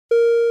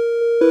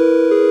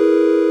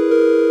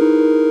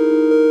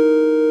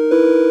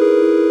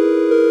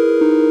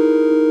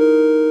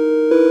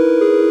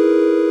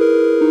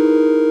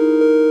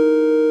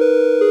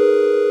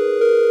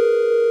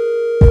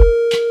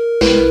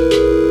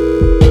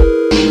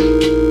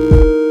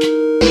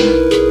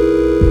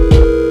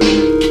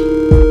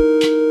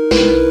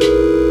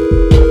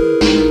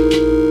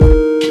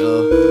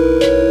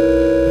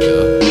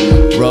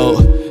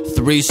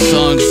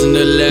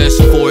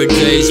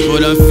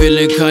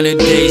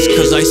days,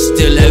 cause I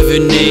still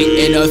haven't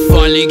ate. And I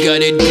finally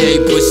got a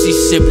date, but she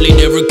simply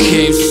never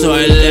came. So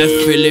I left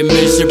feeling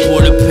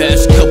miserable the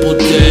past couple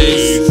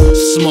days.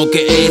 Smoke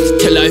an eighth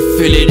till I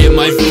feel it in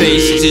my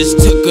face. Just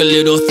took a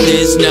little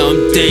thizz, now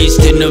I'm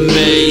dazed and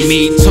amazed.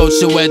 Me,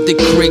 Tocho at the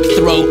creek,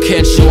 throw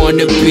catch you on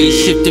the beach.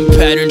 Shifting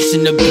patterns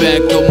in the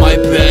back of my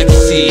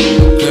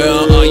backseat.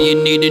 Girl, all you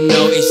need to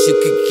know is you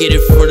could get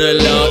it for the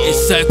low.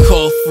 It's that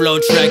cold flow,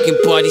 dragging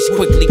bodies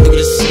quickly through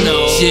the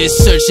snow.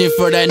 Just searching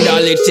for that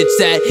knowledge, it's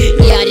that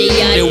yada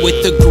yada.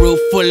 With a group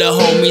full of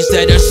homies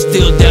that are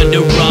still down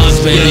the road.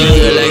 Baby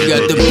girl, I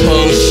got the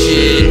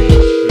potion.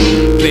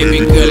 Baby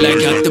girl, I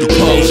got the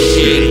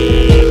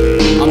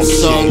potion. I'm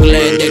so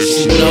glad that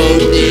you know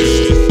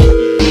this.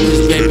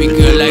 Cause baby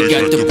girl, I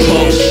got the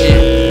potion.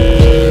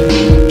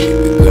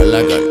 Baby girl,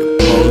 I got the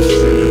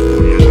potion.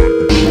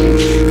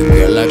 Baby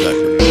girl, I got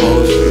the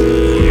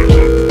potion.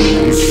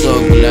 I'm so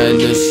glad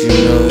that you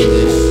know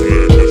this.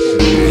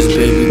 Cause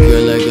baby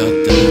girl, I got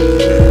the.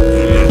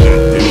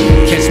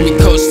 Catch me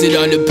coasted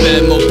on the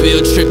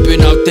Batmobile,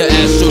 tripping out the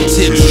astro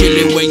tip,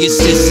 chilling where your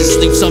sister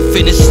sleeps. I'm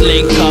finna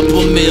sling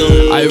couple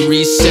mil. I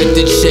reset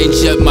to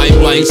change up my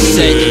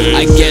mindset.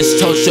 I guess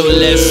Tocho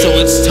left, so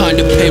it's time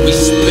to pay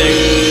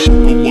respect.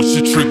 But once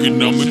you're tricking,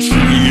 I'm a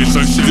trigger as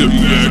I step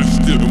back.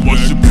 And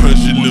watch your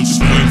pressure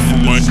lips swing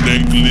from my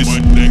necklace.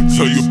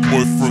 Tell your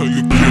boyfriend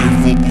you're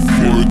careful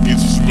before it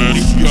gets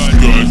smashed with this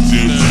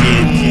goddamn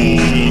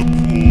sample.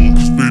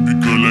 Cause baby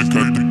girl, I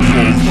got the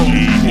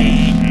potion.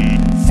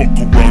 Fuck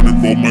around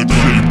and roll my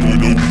table,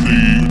 no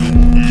need.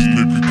 Cause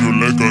baby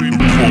girl, I got the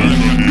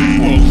potion.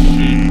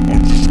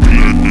 I'm just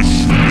glad that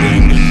you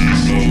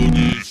know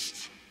this.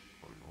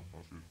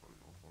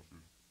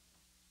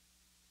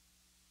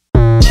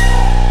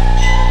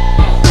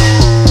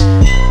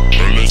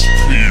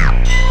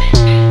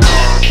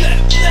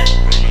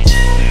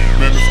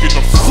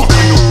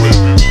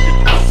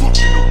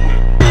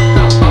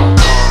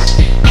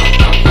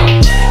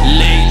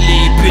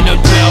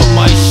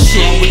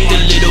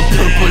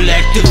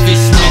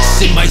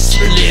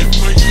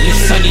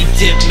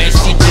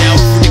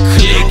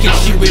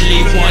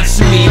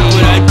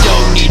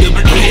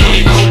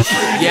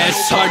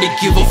 Hard to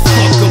give a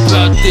fuck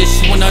about this.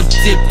 When I'm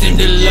dipped in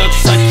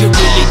deluxe, I can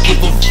really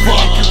give a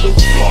fuck.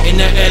 In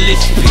the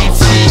LSPT,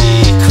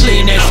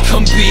 clean as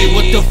can be.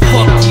 What the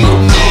fuck do you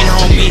mean,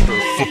 homie?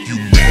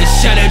 And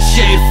shout out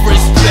Jay for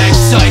his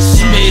backside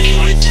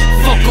Smith.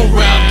 Fuck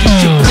around, get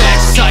your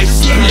backside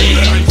split.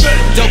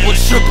 Double,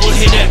 triple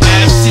hit of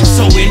acid,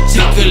 so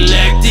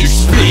intergalactic.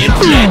 Spitting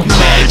black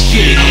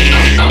magic.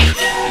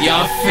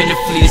 Yeah, I'm finna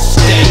flee the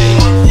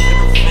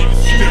state.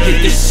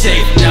 Hit the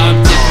safe, now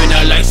I'm dipping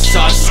out like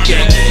Sasuke.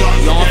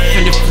 Yo, I'm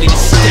finna flee the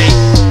state.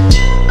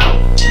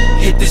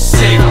 Hit the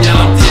safe,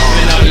 now I'm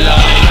dipping out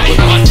live. With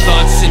my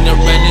thoughts in the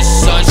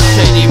Renaissance,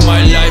 shading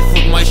my life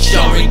with my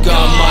showering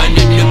gun. Mine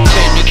in the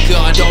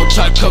Pentagon, don't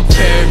try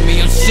comparing me.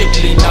 I'm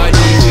simply not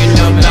even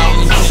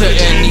amounting to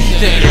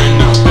anything.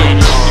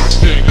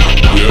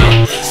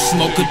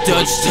 Smoke a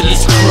Dutch till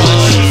it's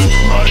crushed,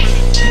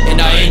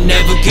 and I ain't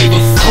never gave a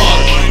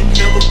fuck.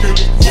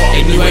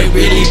 And you ain't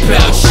really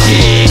about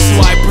shit, so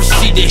I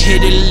proceed to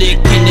hit a lick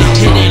in the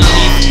hidden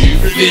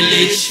leaf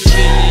village.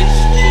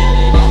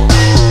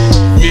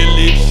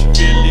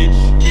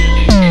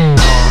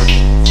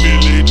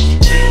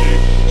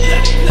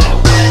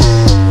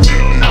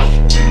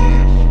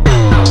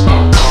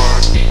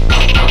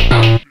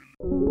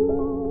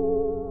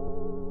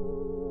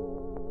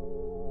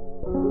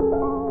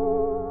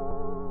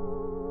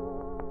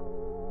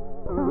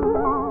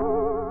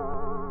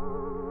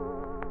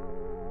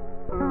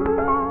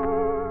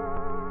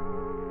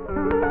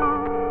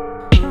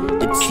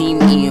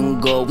 Team E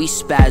and go, we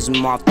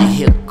spasm off the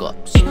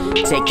hiccups.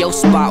 Take your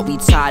spot, we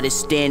tired of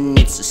standing,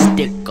 it's a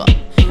stick up.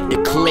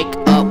 The click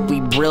up,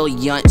 we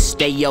brilliant,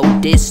 stay your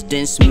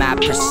distance.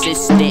 Mad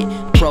persistent,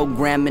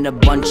 programming a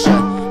bunch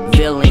of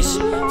villains.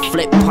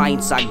 Flip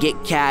pints, I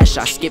get cash,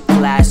 I skip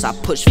class, I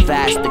push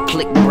fast, the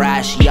click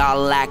brash.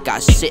 Y'all lack, I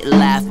sit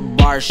laugh,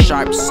 bar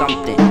sharp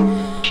something.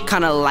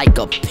 Kinda like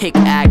a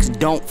pickaxe,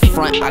 don't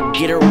front. I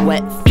get her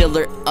wet, fill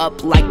her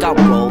up like I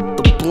rolled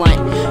the blunt.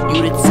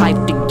 You the type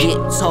to get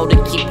told to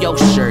keep your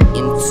shirt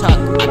in tuck.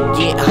 I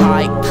get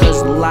high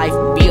cause life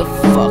be a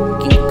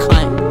fucking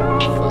cunt.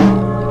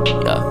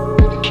 Yeah,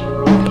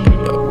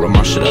 run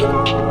my shit up.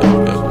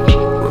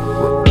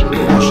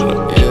 Run my shit up.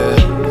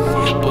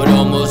 Yeah, but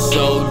almost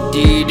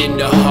OD'd in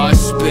the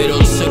hospital.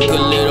 Took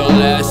a little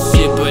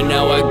acid, but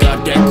now I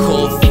got that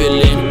cold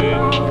feeling.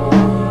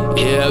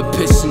 Yeah,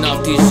 pissing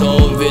off these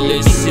old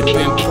villains,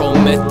 sipping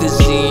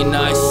promethazine,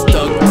 I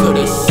stuck to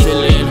the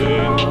ceiling.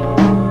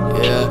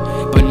 Yeah,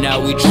 but now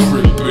we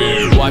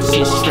tripping,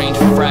 watching strange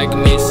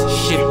fragments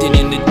shifting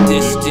in the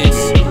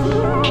distance.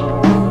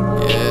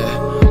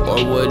 Yeah,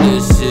 or what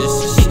is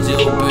this? It's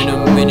still been a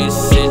minute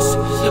since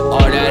all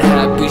that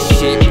happy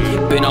shit.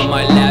 Been on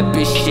my lap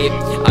and shit,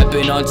 I've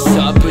been on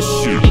top of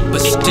shit, but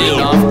still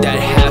off that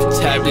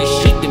half-tablet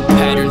shifting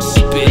pattern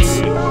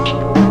spits.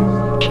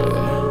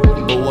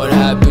 But what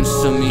happens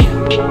to me?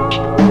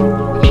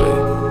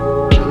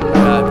 What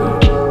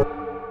happened?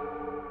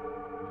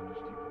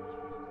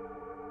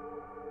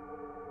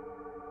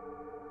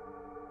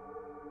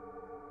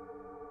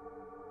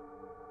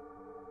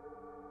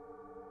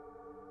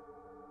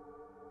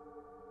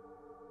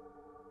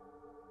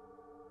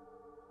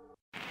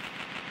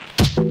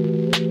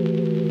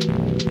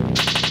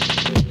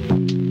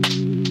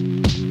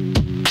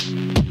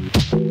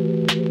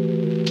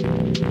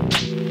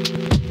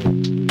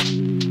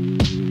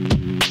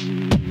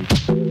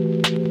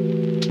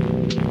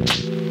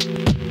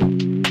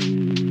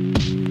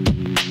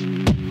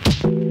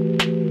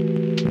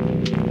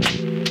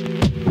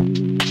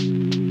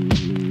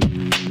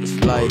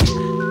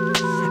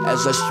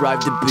 as I strive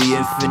to be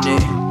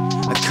infinite.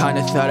 I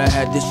kinda thought I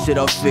had this shit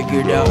all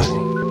figured out.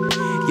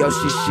 Yo,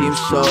 she seems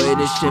so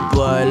innocent,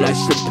 but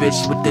life's a bitch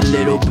with a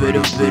little bit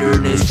of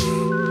bitterness.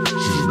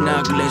 She's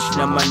not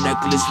glancing at my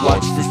necklace.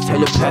 Watch this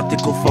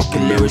telepathical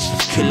fucking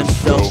lyricist kill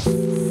himself.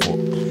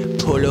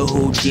 Pull a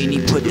Houdini,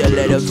 put that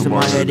lead up to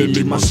my head and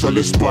leave my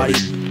soulless body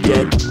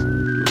dead.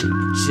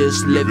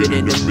 Just living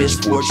in the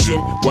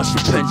misfortune. Watch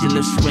the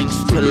pendulum swings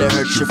till it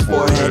hurts your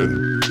forehead.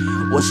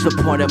 What's the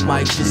point of my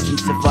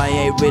existence if I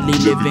ain't really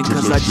living,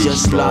 cause I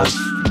just lost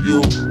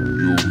you?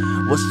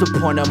 What's the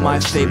point of my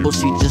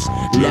fables? You just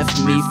left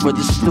me for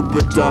the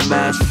stupid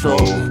dumbass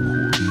soul.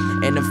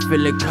 And I'm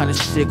feeling kinda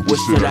sick,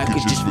 wish that I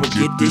could just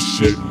forget this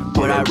shit,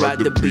 but I'd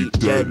rather be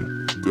dead.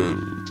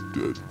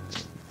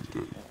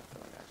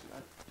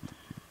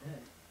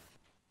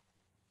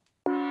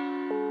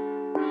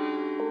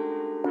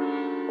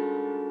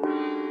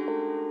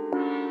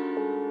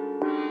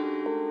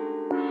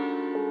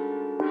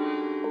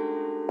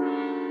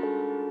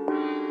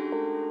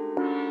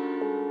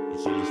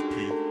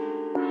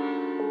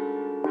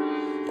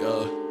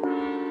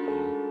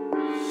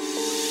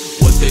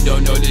 What they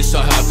don't know, this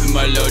all happened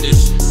my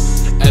Lotus.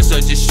 As I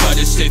just try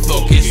to stay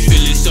focused,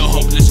 feeling so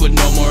hopeless with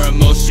no more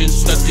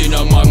emotions. Nothing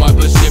on my mind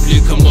but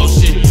simply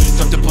commotion.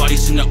 Drop the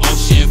bodies in the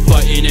ocean,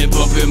 fighting and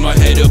bumping my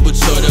head up with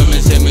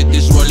totems. Aiming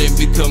this rolling,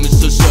 becoming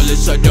so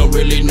soulless, I don't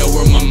really know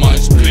where my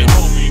mind's been.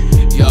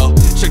 Yo,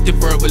 check the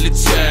verbal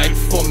attack.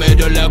 Full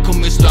metal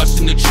alchemist lost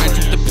in the trance.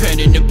 With the pen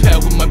and the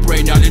pad with my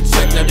brain out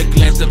intact. Now the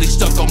glance that they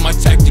stuck on my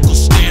tactical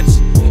stance.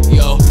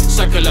 Yo,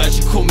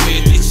 psychological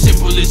myth, it's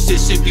simple as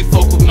this. If you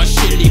fuck with my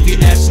shit, leave your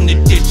ass in the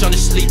ditch.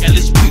 Honestly,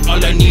 LSP, all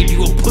I need,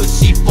 you a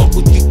pussy. Fuck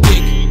what you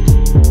think,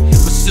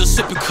 but still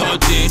sipping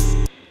codeine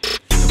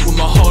with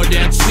my heart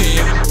down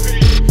 10.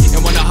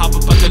 And when I hop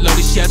up out the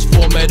Lotus, yeah, it's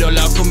full metal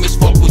alchemist.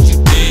 Fuck what you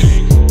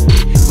think,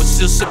 but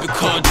still sipping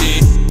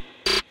codeine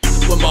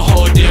with my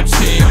heart down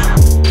 10.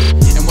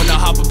 And when I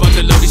hop up out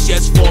the Lotus,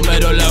 yeah, it's full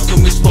metal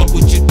alchemist. Fuck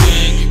what you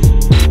think,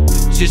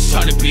 just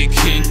trying to be a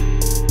king.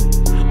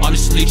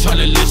 Honestly,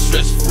 tryna live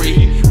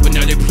stress-free, but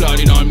now they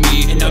plotting on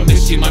me, and I'm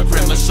missing my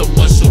grandma so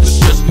much, so the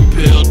stress be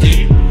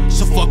building.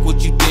 So fuck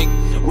what you think.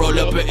 Roll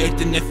up an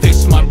eighth and then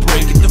face my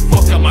brain. Get the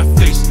fuck out my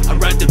face.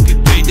 I'd rather be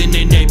paid than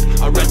an ape.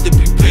 I'd rather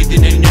be paid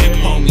than an ape,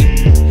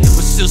 homie.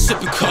 But still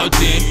sipping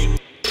codeine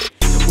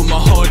with my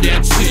heart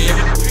down 10.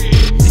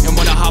 And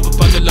when I hop up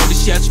out the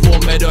Lotus, yeah, it's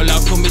full metal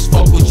alchemist.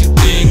 Fuck what you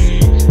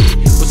think,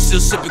 but still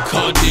sipping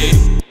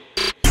codeine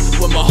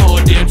with my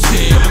heart down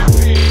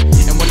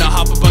 10. And when I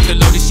hop up out the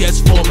Lotus, yeah,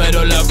 it's full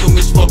metal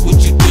alchemist. Fuck what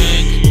you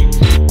think,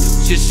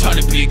 just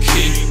tryna be a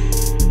king.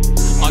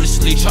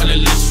 Honestly,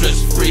 tryna live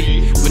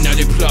stress-free, but now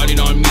they plotting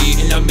on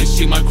me, and I'm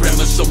missing my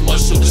grandma so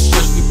much, so the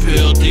stress be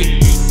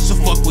building. So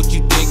fuck what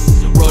you think.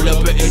 Roll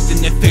up an eighth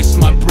and then face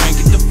my brain.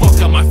 Get the fuck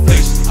out my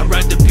face. I'd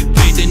rather be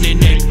paid than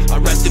an ape.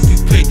 I'd rather be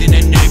paid than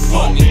an ape,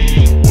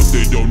 homie. What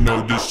they don't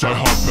know, this I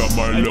hop out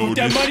my Lotus. Put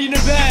that money in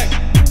the bag.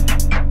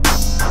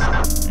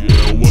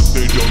 Yeah, what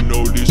they don't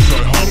know, this I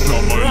hop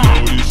out my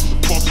Lotus.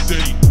 Fuck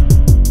they.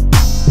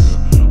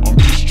 I'm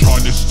just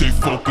trying to stay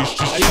focused,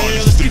 just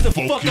trying to stay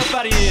focused. Fuck up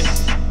out of here.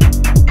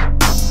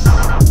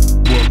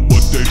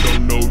 What they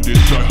don't know,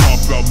 this I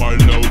hop out my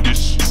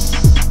Lotus.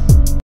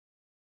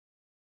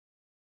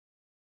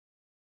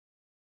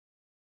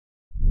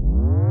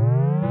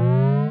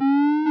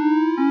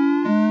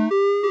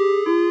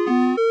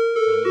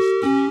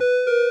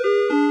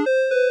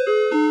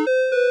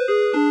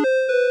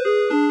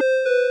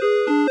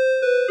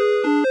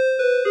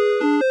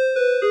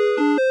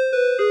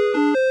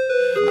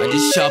 I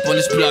just chop on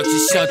this block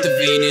just south of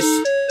Venus.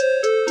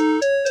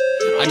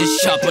 I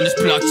just chop on this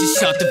block just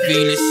south of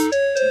Venus.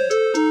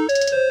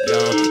 Yo,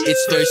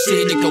 it's very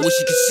scenic, I wish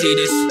you could see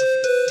this.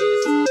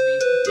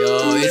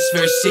 Yo, it's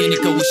very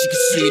scenic, I wish you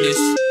could see this.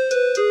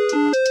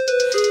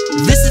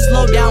 This is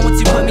low down once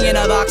you put me in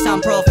a box, I'm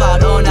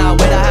profiled. Oh, now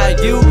wait, I had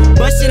you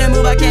busting a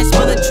move, I can't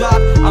spill a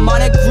drop. I'm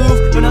on a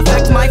groove, don't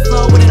affect my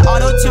flow with an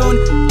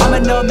auto-tune. I'm a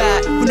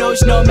nomad, who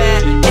knows no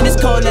man in this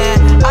cold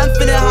land. I'm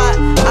finna hot,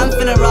 I'm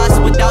finna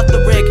rust without the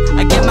rig.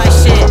 I get my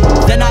shit,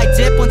 then I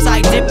dip once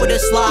I dip with a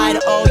slide.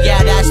 Oh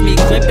yeah, that's me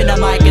clipping the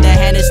mic and the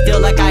hand is still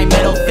like I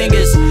middle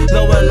fingers.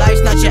 Lower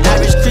life's not your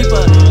average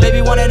creeper.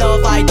 Baby wanna know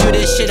if I do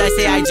this shit, I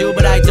say I do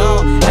but I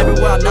don't.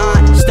 Everywhere I'm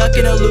not, stuck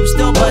in a loop,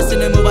 still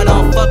busting a move. I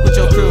don't fuck with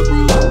your crew.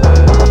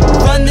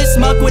 Run this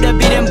muck with a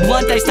beat and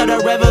blunt, I start a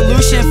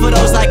revolution for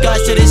those like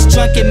us. To this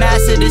drunken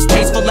master, this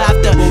tasteful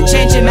laughter,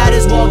 changing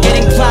matters while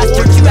getting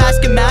plastered. You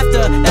ask him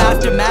after the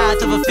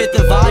aftermath of a fifth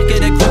of vodka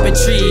to grip a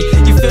tree.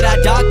 You feel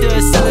that doctor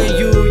is selling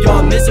you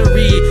your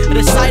misery.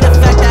 The side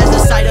effect, as a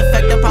side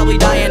effect, I'm probably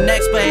dying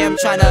next. But hey, I'm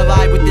trying to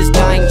vibe with this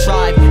dying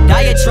tribe.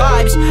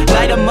 Diatribes,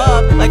 light them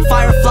up like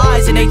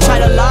fireflies and they try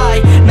to lie.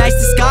 Nice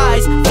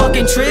disguise,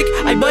 fucking trick.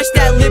 I bust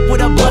that lip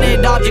with a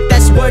blooded object.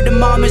 That's word to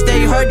mamas,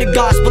 they heard the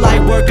gospel. I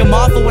work them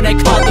off when I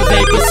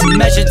cultivate, but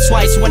measured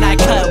twice when I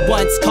cut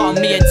once. Call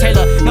me a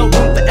tailor, no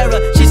room for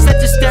error. She's such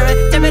a starer,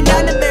 tearing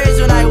down the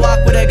barriers when I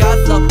walk with a god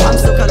flow. I'm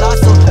so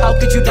colossal, how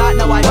could you not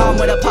know I'm on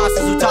with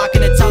apostles who talk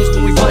in the tongues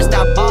when we bust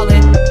out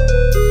ballin'?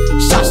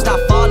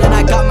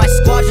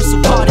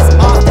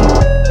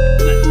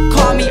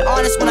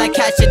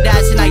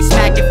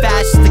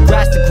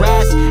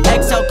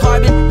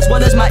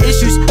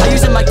 issues, I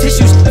use them like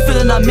tissues. The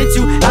feeling I'm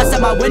into,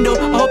 outside my window,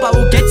 I hope I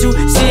will get to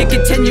see it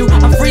continue.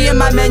 I'm free in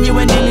my menu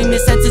and healing the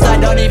senses. I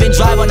don't even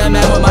drive on a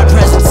man with my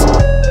presence.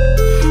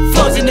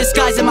 Flows in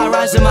disguise and my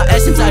rhymes and my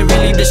essence. I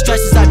relieve the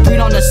stresses, I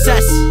breathe on the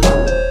cess.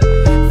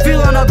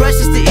 Feel on the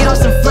breast just to eat on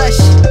some flesh.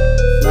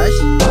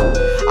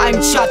 I'm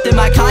trapped in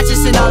my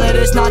conscience and all of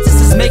this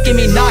nonsense is making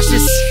me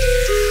nauseous.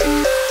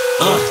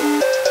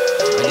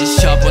 I just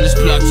chop on this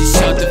block just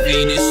south of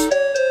Venus.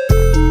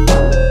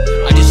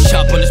 I just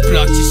chop on this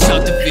block just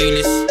south of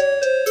Venus.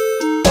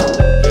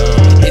 Yo,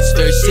 it's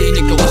very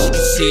scenic, I wish you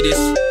could see this.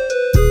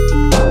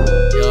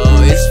 Yo,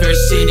 it's very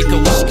scenic, I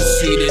wish you could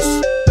see this.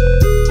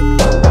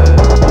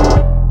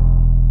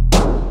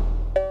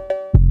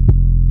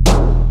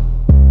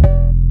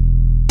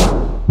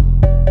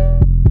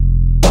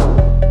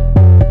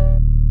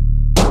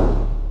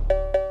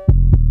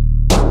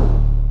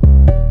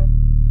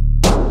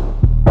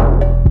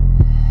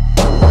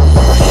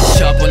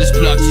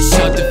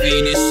 South of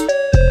Venus.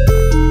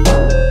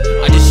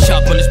 I just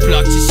chop on this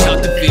block just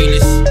south of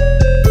Venus.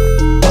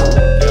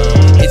 Yo,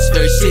 it's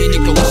very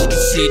scenic, I wish you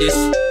could see this.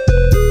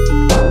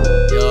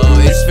 Yo,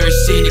 it's very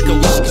scenic, I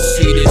wish you could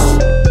see this.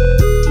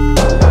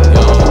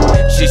 Yo,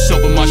 just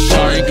open my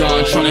shine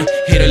gun, tryna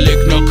hit a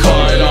lick, no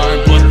car alarm.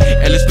 But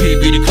LSP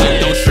be the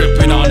click, don't trip.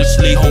 And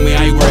honestly, homie,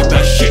 I ain't worried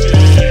about shit.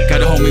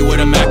 Got a homie with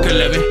a Mac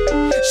 11.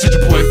 Send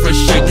your boyfriend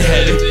straight to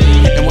heaven.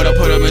 And when I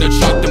put him in the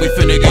truck, then we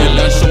finna get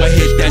lunch. So I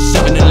hit that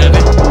 7-Eleven.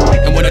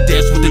 And when I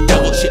dance with the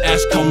devil, she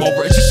asked, come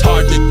over. It's just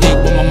hard to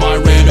think when my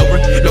mind ran over.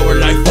 Lower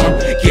life form,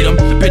 get him,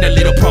 been a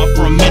little prof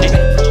for a minute.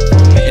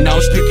 And I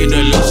was speaking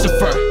to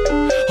Lucifer.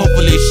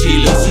 Hopefully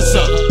she loosens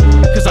up,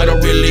 cause I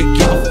don't really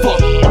give a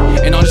fuck.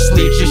 And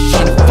honestly, just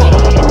trying to fuck.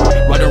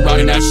 Ride around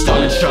in that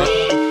stalling truck,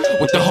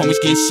 with the homies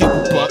getting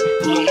super buck.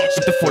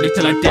 Sip the 40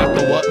 till I damn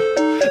throw up.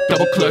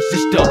 Double clutch,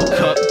 this double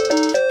cup.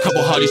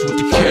 Couple hotties with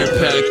the care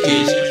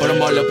package, but I'm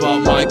all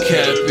about my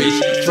cabbage.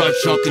 Drive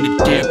drunk in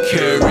the damn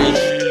carriage.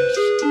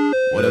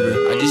 Whatever.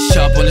 I just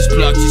chop on this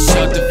block just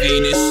south of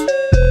Venus.